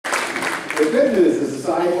The good news is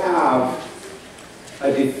I have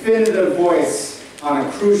a definitive voice on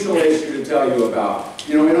a crucial issue to tell you about.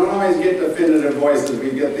 You know, we don't always get definitive voices. We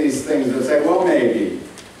get these things that say, well, maybe.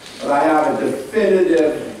 But I have a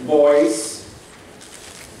definitive voice.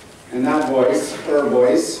 And that voice, her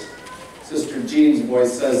voice, Sister Jean's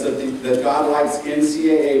voice, says that God likes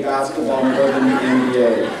NCAA basketball more than the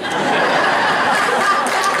NBA.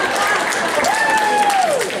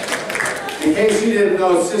 In case you didn't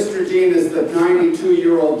know, Sister Jean is the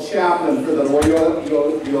 92-year-old chaplain for the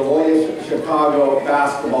Loyola Chicago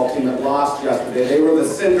basketball team that lost yesterday. They were the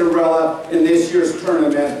Cinderella in this year's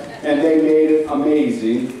tournament, and they made it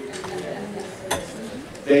amazing.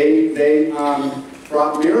 They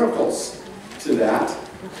brought miracles to that.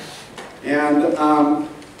 And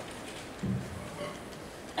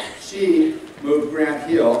she moved Grant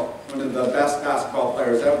Hill, one of the best basketball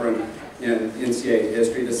players ever in NCAA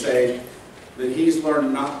history, to say that he's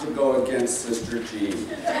learned not to go against Sister Jean.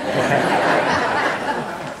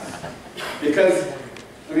 Because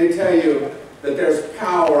let me tell you that there's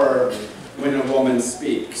power when a woman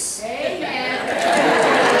speaks. Amen.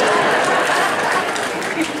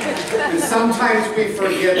 And sometimes we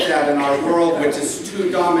forget that in our world, which is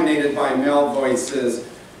too dominated by male voices.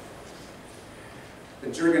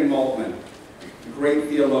 But Jürgen Moltmann, a great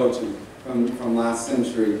theologian from last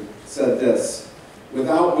century, said this: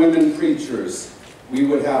 without women preachers, we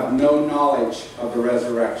would have no knowledge of the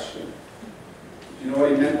resurrection. You know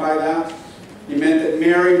what he meant by that? He meant that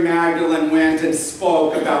Mary Magdalene went and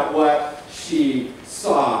spoke about what she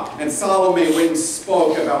saw. And Salome went and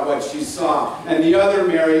spoke about what she saw. And the other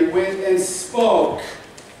Mary went and spoke.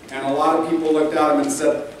 And a lot of people looked at him and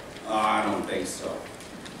said, oh, I don't think so.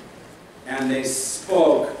 And they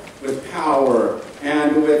spoke with power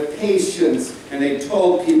and with patience, and they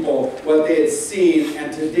told people what they had seen.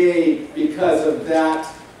 And today, because of that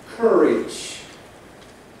courage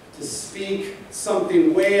to speak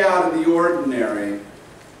something way out of the ordinary,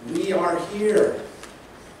 we are here.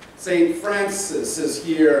 St. Francis is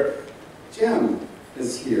here. Jim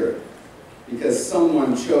is here because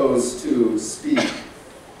someone chose to speak.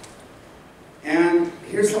 And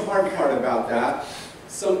here's the hard part about that.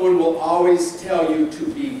 Someone will always tell you to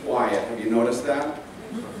be quiet. Have you noticed that?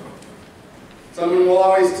 Someone will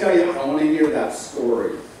always tell you, I don't want to hear that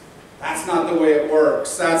story. That's not the way it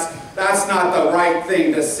works. That's not the right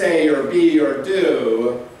thing to say or be or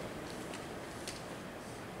do.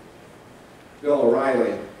 Bill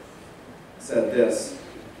O'Reilly said this: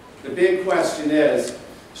 the big question is,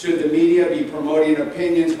 should the media be promoting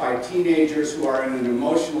opinions by teenagers who are in an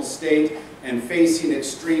emotional state and facing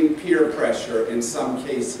extreme peer pressure in some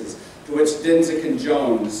cases? To which Dinsick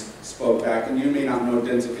Jones spoke back, and you may not know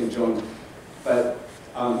Dinsick Jones, but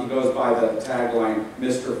he goes by the tagline,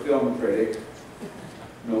 Mr. Film Critic.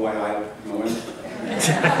 Know why I know him?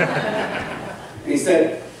 And he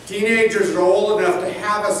said, teenagers are old enough to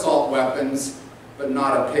have assault weapons, but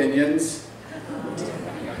not opinions.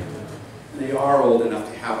 They are old enough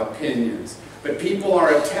to have opinions. But people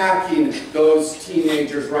are attacking those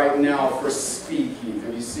teenagers right now for speaking.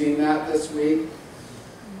 Have you seen that this week?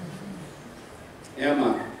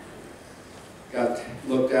 Emma got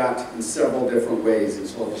looked at in several different ways and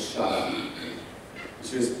told to shut up.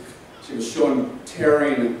 She was shown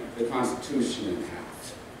tearing the Constitution in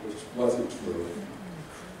half, which wasn't true.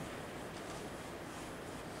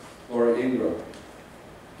 Laura Ingraham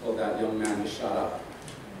told that young man to shut up,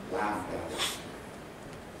 laughed at it.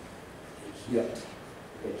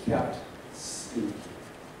 They kept speaking.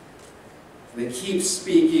 They keep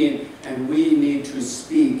speaking, and we need to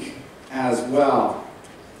speak as well.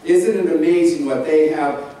 Isn't it amazing what they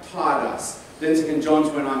have taught us? Dinsick Jones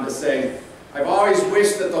went on to say, I've always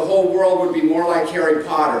wished that the whole world would be more like Harry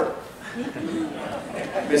Potter.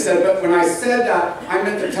 They said, but when I said that, I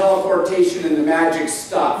meant the teleportation and the magic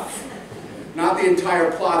stuff. Not the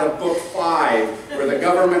entire plot of Book 5, where the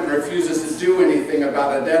government refuses to do anything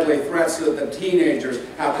about a deadly threat so that the teenagers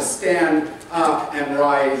have to stand up and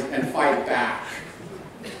rise and fight back.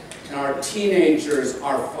 And our teenagers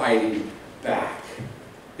are fighting back.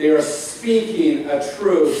 They are speaking a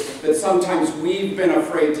truth that sometimes we've been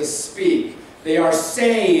afraid to speak. They are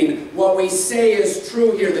saying what we say is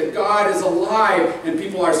true here, that God is alive, and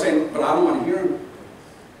people are saying, but I don't want to hear him.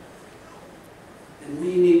 And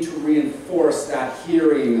we need to reinforce that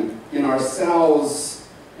hearing in ourselves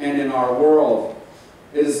and in our world.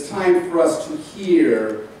 It is time for us to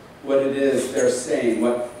hear what it is they're saying,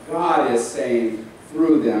 what God is saying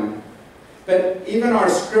through them. But even our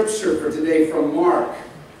scripture for today from Mark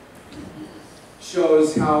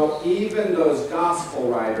shows how even those gospel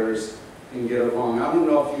writers can get it wrong. I don't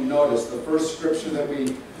know if you noticed, the first scripture that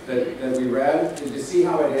we that we read? Did you see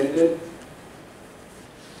how it ended?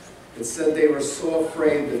 It said they were so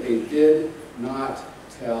afraid that they did not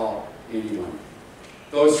tell anyone.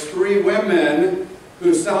 Those 3 women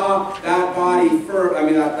who saw that body first,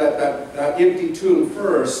 that empty tomb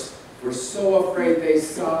first, were so afraid they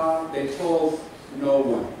told no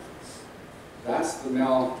one. That's the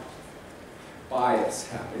male bias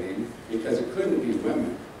happening, because it couldn't be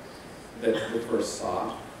women that first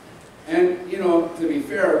saw. And, to be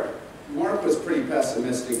fair, Mark was pretty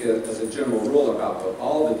pessimistic as a general rule about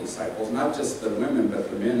all the disciples, not just the women, but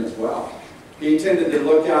the men as well. He tended to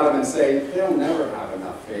look at them and say, they'll never have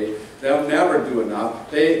enough faith. They'll never do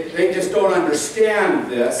enough. They just don't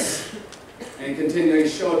understand this. And he continually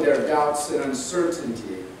showed their doubts and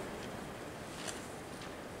uncertainty.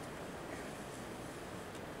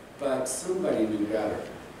 But somebody knew better.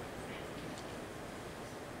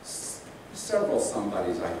 Several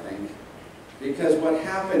somebodies, I think. Because what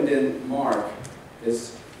happened in Mark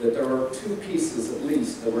is that there were 2 pieces at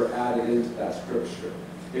least that were added into that scripture.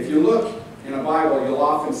 If you look in a Bible, you'll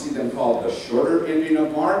often see them called the shorter ending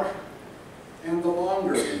of Mark and the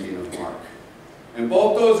longer ending of Mark. And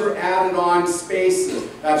both those are added on spaces.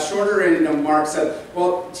 That shorter ending of Mark said,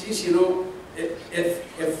 well, geez,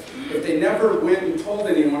 if they never went and told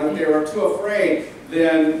anyone, if they were too afraid,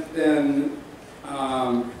 then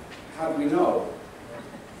how do we know?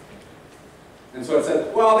 And so it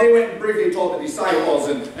said, well, they went and briefly told the disciples,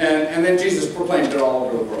 and then Jesus proclaimed it all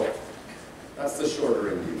over the world. That's the shorter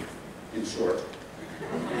ending, in short.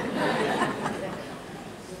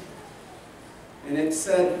 And it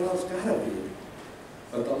said, well, it's got to be.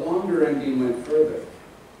 But the longer ending went further.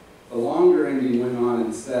 The longer ending went on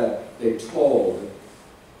and said, they told,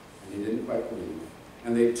 and they didn't quite believe.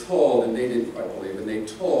 And they told, and they didn't quite believe. And they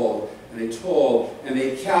told, and they told, and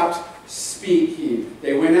they kept speaking.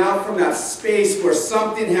 They went out from that space where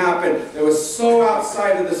something happened that was so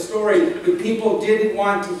outside of the story that people didn't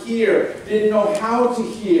want to hear, didn't know how to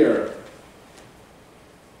hear.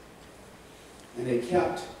 And they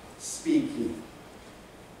kept speaking.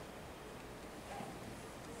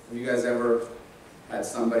 Have you guys ever had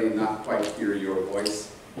somebody not quite hear your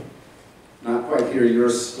voice? Not quite hear your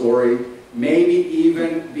story? Maybe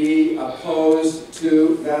even be opposed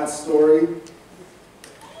to that story?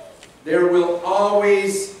 There will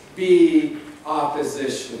always be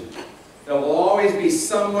opposition. There will always be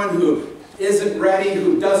someone who isn't ready,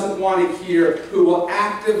 who doesn't want to hear, who will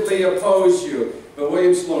actively oppose you. But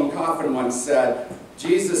William Sloane Coffin once said,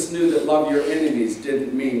 Jesus knew that love your enemies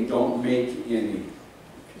didn't mean don't make any.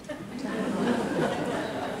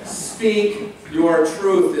 Speak your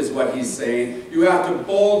truth is what he's saying. You have to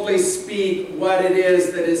boldly speak what it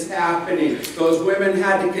is that is happening. Those women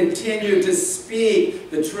had to continue to speak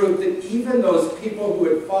the truth that even those people who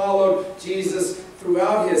had followed Jesus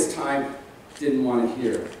throughout his time didn't want to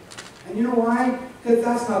hear. And you know why? Because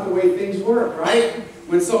that's not the way things work, right?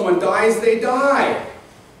 When someone dies, they die.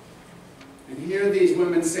 And here are these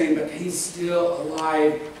women saying, but he's still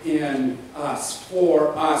alive in us,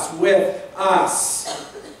 for us, with us.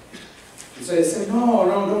 And so they said, no,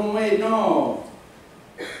 don't wait, no.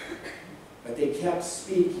 But they kept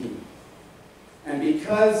speaking. And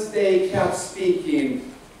because they kept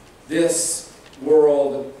speaking, this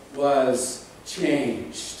world was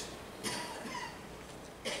changed.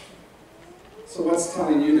 So what's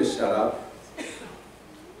telling you to shut up?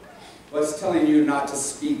 What's telling you not to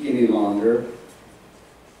speak any longer?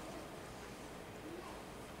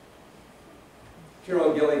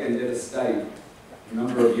 Carol Gilligan did a study a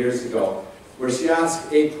number of years ago where she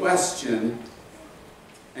asked a question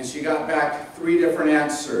and she got back 3 different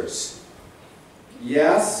answers.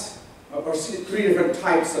 Yes, or 3 different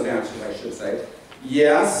types of answers, I should say.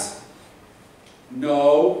 Yes,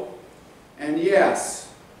 no, and yes.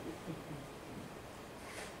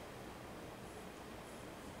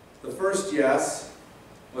 The first yes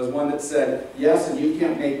was one that said, yes, and you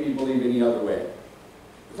can't make me believe any other way.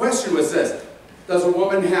 The question was this: does a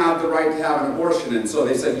woman have the right to have an abortion? And so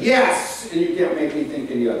they said, yes, and you can't make me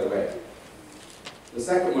think any other way. The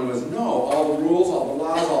second one was no. All the rules, all the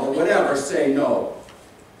laws, all the whatever say no.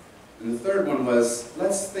 And the third one was,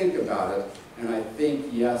 let's think about it, and I think,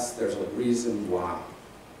 yes, there's a reason why.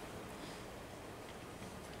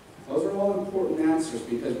 Those are all important answers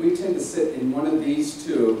because we tend to sit in one of these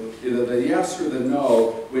 2, either the yes or the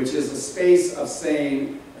no, which is a space of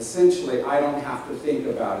saying, essentially, I don't have to think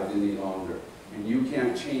about it any longer. And you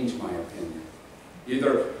can't change my opinion.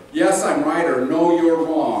 Either, yes, I'm right, or no, you're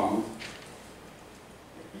wrong.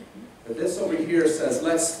 But this over here says,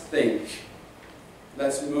 let's think.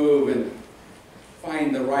 Let's move and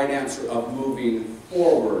find the right answer of moving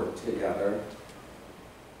forward together.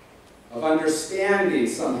 of understanding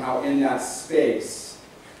somehow in that space.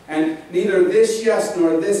 And neither this yes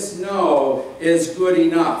nor this no is good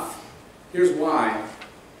enough. Here's why.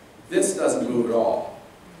 This doesn't move at all.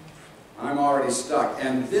 I'm already stuck.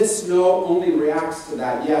 And this no only reacts to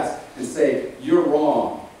that yes and say, you're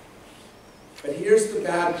wrong. But here's the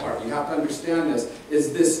bad part. You have to understand this.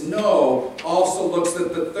 Is this no also looks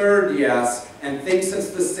at the third yes and thinks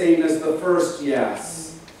it's the same as the first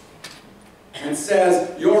yes. And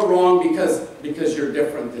says, you're wrong because you're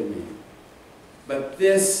different than me. But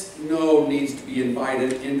this no needs to be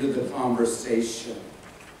invited into the conversation.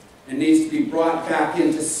 It needs to be brought back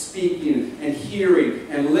into speaking and hearing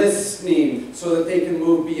and listening so that they can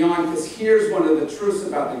move beyond. Because here's one of the truths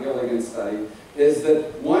about the Gilligan study, is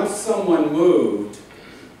that once someone moved,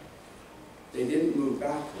 they didn't move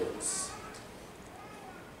backwards.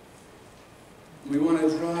 We want to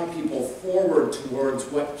draw people forward towards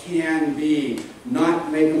what can be,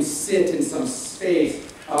 not make them sit in some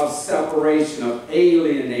space of separation, of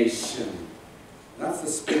alienation. That's the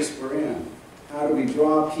space we're in. How do we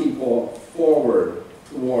draw people forward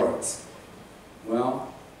towards?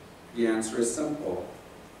 Well, the answer is simple.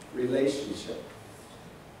 Relationship.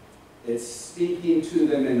 It's speaking to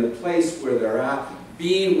them in the place where they're at,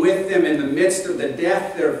 being with them in the midst of the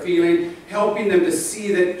death they're feeling, helping them to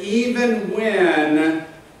see that even when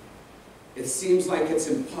it seems like it's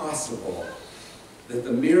impossible, that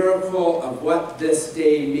the miracle of what this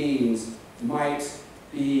day means might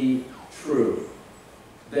be true.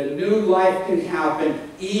 That new life can happen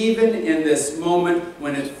even in this moment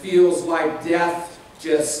when it feels like death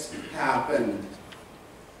just happened.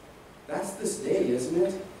 That's this day, isn't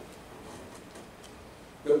it?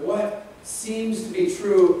 That what seems to be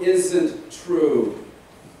true isn't true.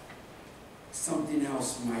 Something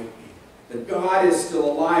else might be. That God is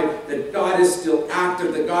still alive, that God is still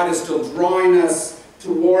active, that God is still drawing us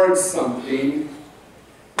towards something.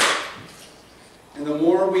 And the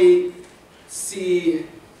more we see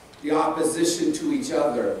the opposition to each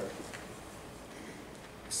other,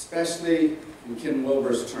 especially in Ken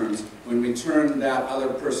Wilber's terms, when we turn that other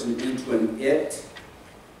person into an it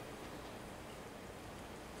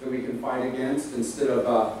that we can fight against instead of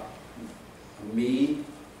a me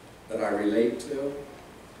that I relate to,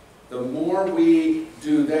 the more we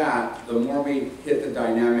do that, the more we hit the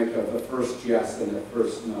dynamic of the first yes and the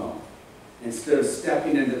first no. Instead of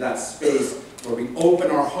stepping into that space where we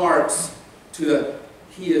open our hearts to the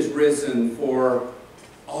He is risen for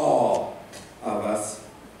all of us.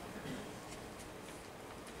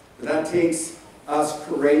 But that takes us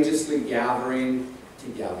courageously gathering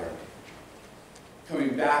together.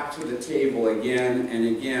 Coming back to the table again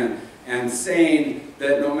and again and saying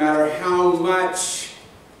that no matter how much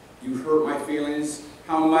you hurt my feelings,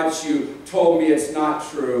 how much you told me it's not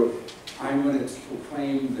true, I'm going to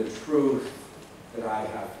proclaim the truth that I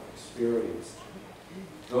have experienced.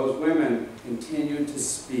 Those women continued to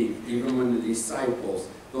speak, even when the disciples,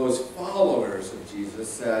 those followers of Jesus,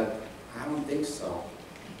 said, I don't think so.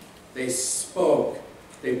 They spoke,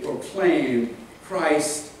 they proclaimed,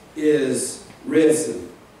 Christ is risen.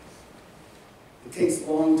 It takes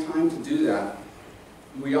a long time to do that.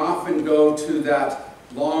 We often go to that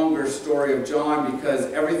longer story of John because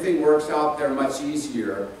everything works out there much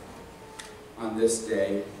easier on this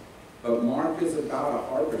day. But Mark is about a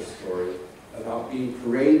harder story, about being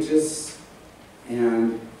courageous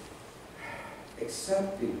and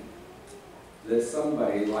accepting that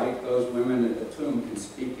somebody like those women at the tomb can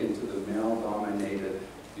speak into the male-dominated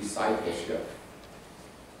discipleship.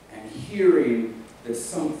 And hearing that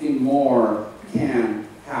something more can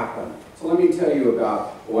happen. So let me tell you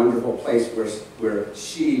about a wonderful place where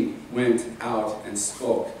she went out and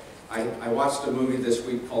spoke. I watched a movie this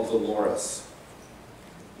week called Dolores.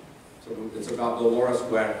 So it's about Dolores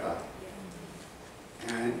Huerta.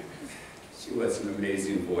 And she was an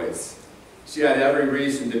amazing voice. She had every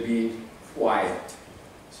reason to be quiet.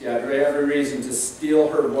 She had every reason to steal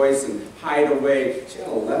her voice and hide away. She had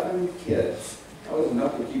 11 kids. That was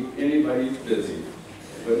enough to keep anybody busy,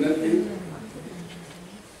 wouldn't it be?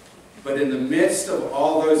 But in the midst of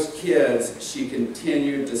all those kids, she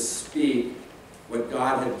continued to speak what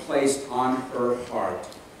God had placed on her heart.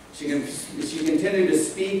 She continued to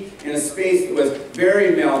speak in a space that was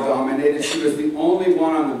very male-dominated. She was the only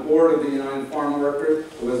one on the board of the United Farm Workers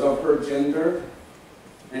that was of her gender.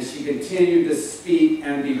 And she continued to speak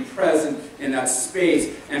and be present in that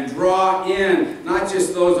space and draw in not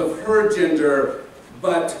just those of her gender,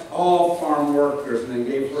 but all farm workers. And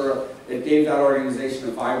it gave that organization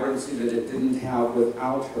a vibrancy that it didn't have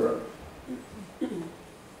without her.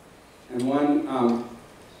 And one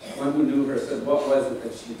who knew her said, what was it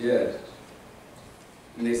that she did?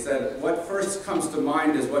 And they said, what first comes to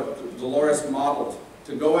mind is what Dolores modeled,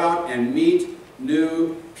 to go out and meet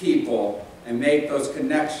new people and make those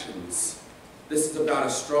connections. This is about a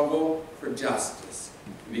struggle for justice.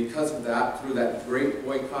 And because of that, through that great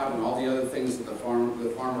boycott and all the other things that the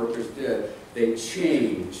farm workers did, they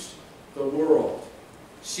changed the world.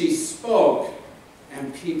 She spoke,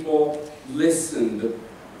 and people listened,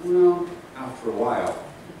 well, after a while.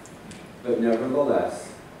 But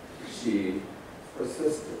nevertheless, she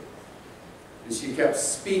persisted. And she kept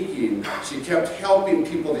speaking. She kept helping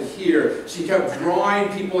people to hear. She kept drawing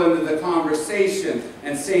people into the conversation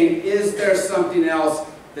and saying, is there something else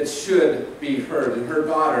that should be heard? And her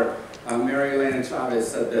daughter, Mary Elena Chavez,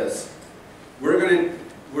 said this,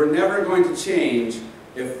 we're never going to change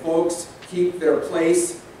if folks keep their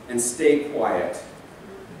place and stay quiet.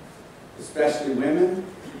 Especially women,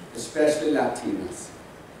 especially Latinas.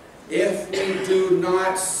 If we do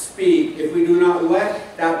not speak, if we do not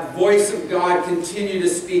let that voice of God continue to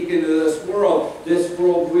speak into this world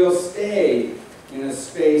will stay in a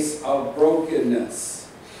space of brokenness.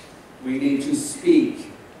 We need to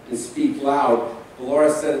speak and speak loud.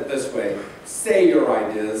 Dolores said it this way, say your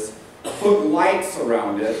ideas, put lights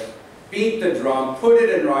around it, beat the drum, put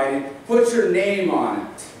it in writing, put your name on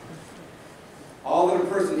it. All that a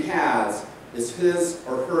person has is his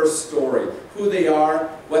or her story, who they are,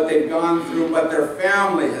 what they've gone through, what their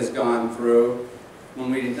family has gone through.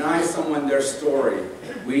 When we deny someone their story,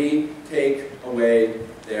 we take away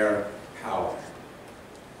their power.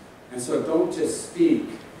 And so don't just speak,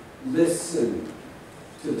 listen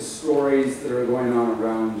to the stories that are going on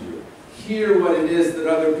around you. Hear what it is that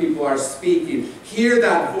other people are speaking. Hear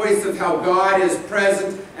that voice of how God is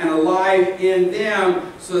present and alive in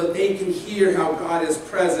them so that they can hear how God is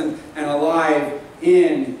present and alive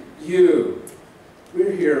in you.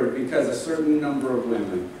 We're here because a certain number of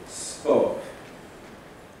women spoke.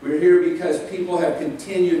 We're here because people have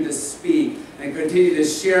continued to speak and continue to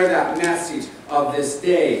share that message of this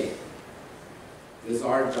day. It is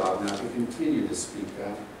our job now to continue to speak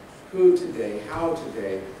that. Who today, how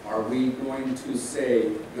today are we going to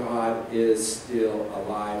say God is still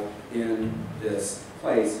alive in this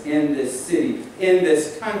place, in this city, in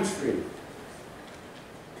this country?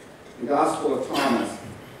 The Gospel of Thomas,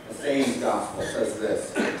 a sayings gospel, says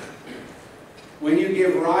this. When you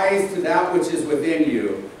give rise to that which is within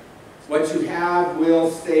you, what you have will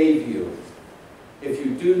save you. If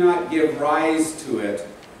you do not give rise to it,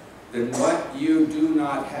 then what you do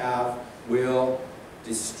not have will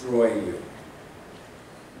destroy you.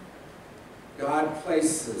 God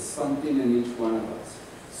places something in each one of us.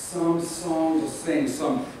 Some song to sing,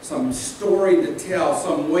 some story to tell,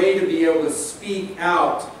 some way to be able to speak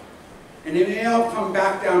out. And it may all come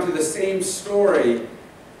back down to the same story,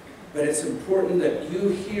 but it's important that you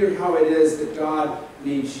hear how it is that God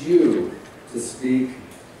needs you to speak.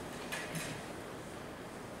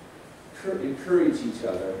 Encourage each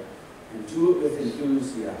other and do it with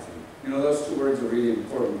enthusiasm. You know, those two words are really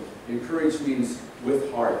important. Encourage means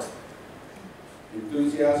with heart.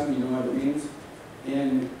 Enthusiasm, you know what it means?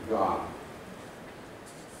 In God.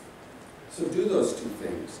 So do those two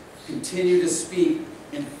things. Continue to speak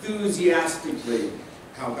enthusiastically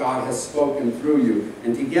how God has spoken through you.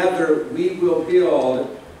 And together we will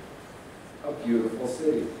build a beautiful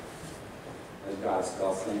city. As God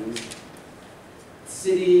still sings.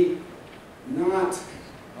 City not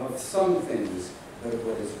of some things, but of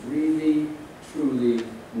what is really, truly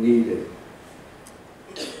needed.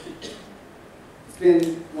 It's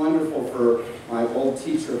been wonderful for my old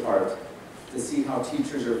teacher heart to see how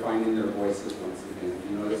teachers are finding their voices once again.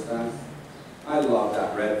 Have you noticed that? I love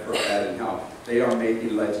that Red for Ed and how they are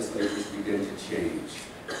making legislators begin to change,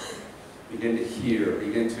 begin to hear,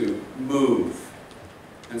 begin to move.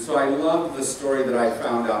 And so I love the story that I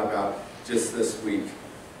found out about just this week.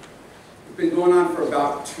 It's been going on for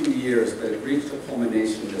about 2 years, but it reached a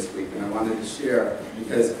culmination this week, and I wanted to share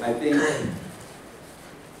because I think it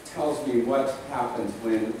tells me what happens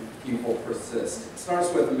when people persist. It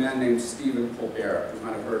starts with a man named Stephen Colbert. You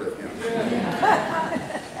might have heard of him.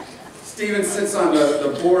 Stephen sits on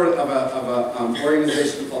the board of an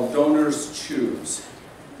organization called Donors Choose,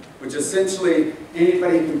 which essentially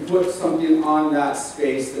anybody can put something on that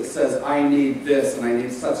space that says, I need this and I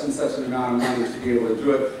need such and such an amount of money to be able to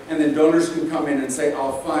do it. And then donors can come in and say,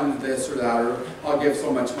 I'll fund this or that, or I'll give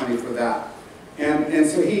so much money for that. And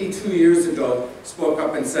so he, 2 years ago, spoke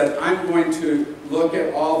up and said, I'm going to look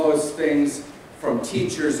at all those things from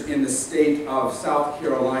teachers in the state of South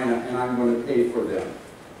Carolina, and I'm going to pay for them.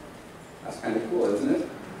 That's kind of cool, isn't it?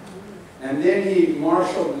 And then he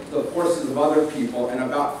marshaled the forces of other people, and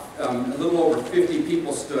about a little over 50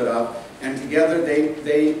 people stood up, And together they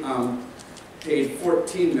paid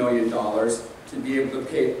 $14 million to be able to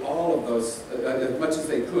pay all of those, as much as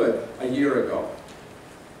they could, a year ago.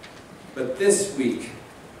 But this week,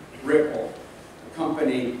 Ripple, a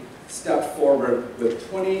company, stepped forward with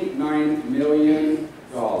 $29 million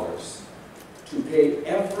to pay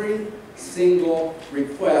every single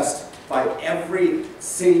request by every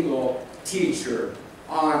single teacher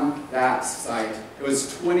on that site. It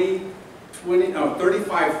was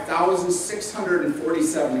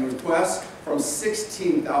 35,647 requests from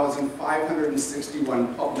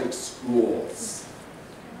 16,561 public schools.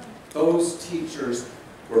 Those teachers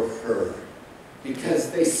were heard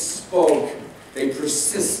because they spoke, they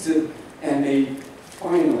persisted, and they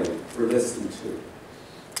finally were listened to.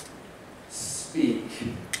 Speak.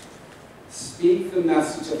 Speak the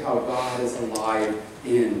message of how God is alive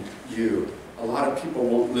in you. A lot of people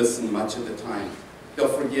won't listen much of the time. They'll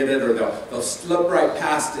forget it or they'll slip right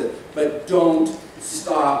past it, but don't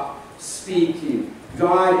stop speaking.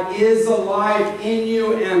 God is alive in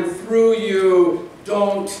you and through you.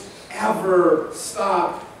 Don't ever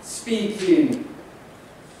stop speaking.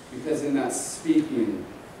 Because in that speaking,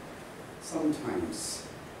 sometimes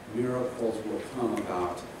miracles will come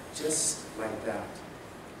about just like that,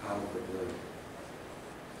 out of the blue.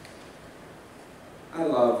 I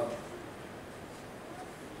love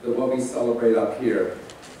that what we celebrate up here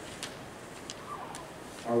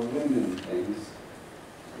are women things.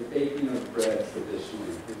 The baking of bread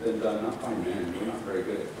traditionally has been done not by men, we're not very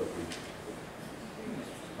good at cooking,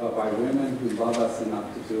 but by women who love us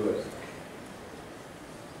enough to do it.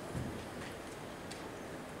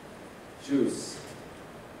 Juice,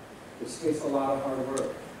 which takes a lot of hard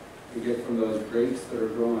work to get from those grapes that are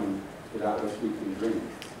growing to that which we can drink.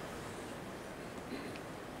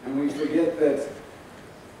 And we forget that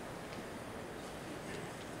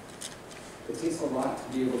it takes a lot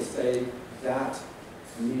to be able to say that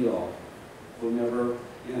meal will never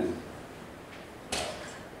end.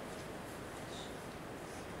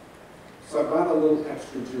 So I brought a little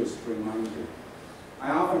extra juice to remind you.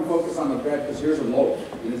 I often focus on the bread because here's a loaf,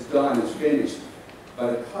 and it's done, it's finished.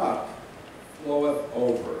 But a cup floweth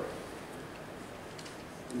over.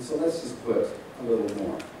 And so let's just put a little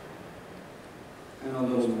more. And a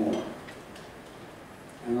little more.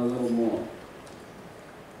 And a little more.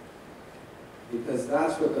 Because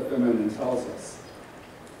that's what the feminine tells us.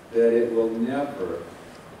 That it will never,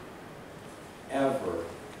 ever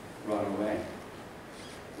run away.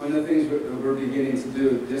 One of the things we're beginning to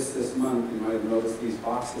do this month, you might have noticed these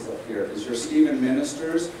boxes up here, is your Stephen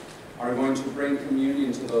ministers are going to bring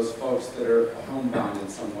communion to those folks that are homebound in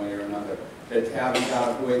some way or another, that haven't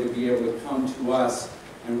got a way to be able to come to us,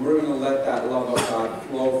 and we're going to let that love of God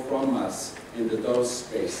flow from us into those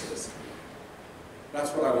spaces.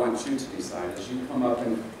 That's what I want you to decide as you come up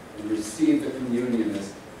and receive the communion.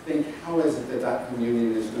 Is think, how is it that that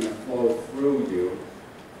communion is going to flow through you,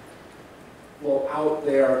 flow out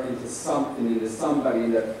there into something, into somebody,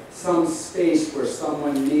 into some space where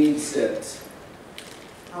someone needs it.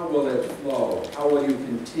 How will it flow? How will you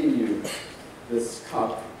continue this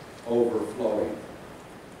cup overflowing?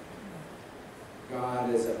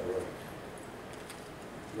 God is at work.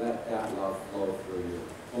 Let that love flow through you.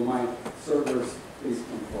 Will my servers please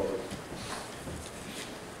come forward?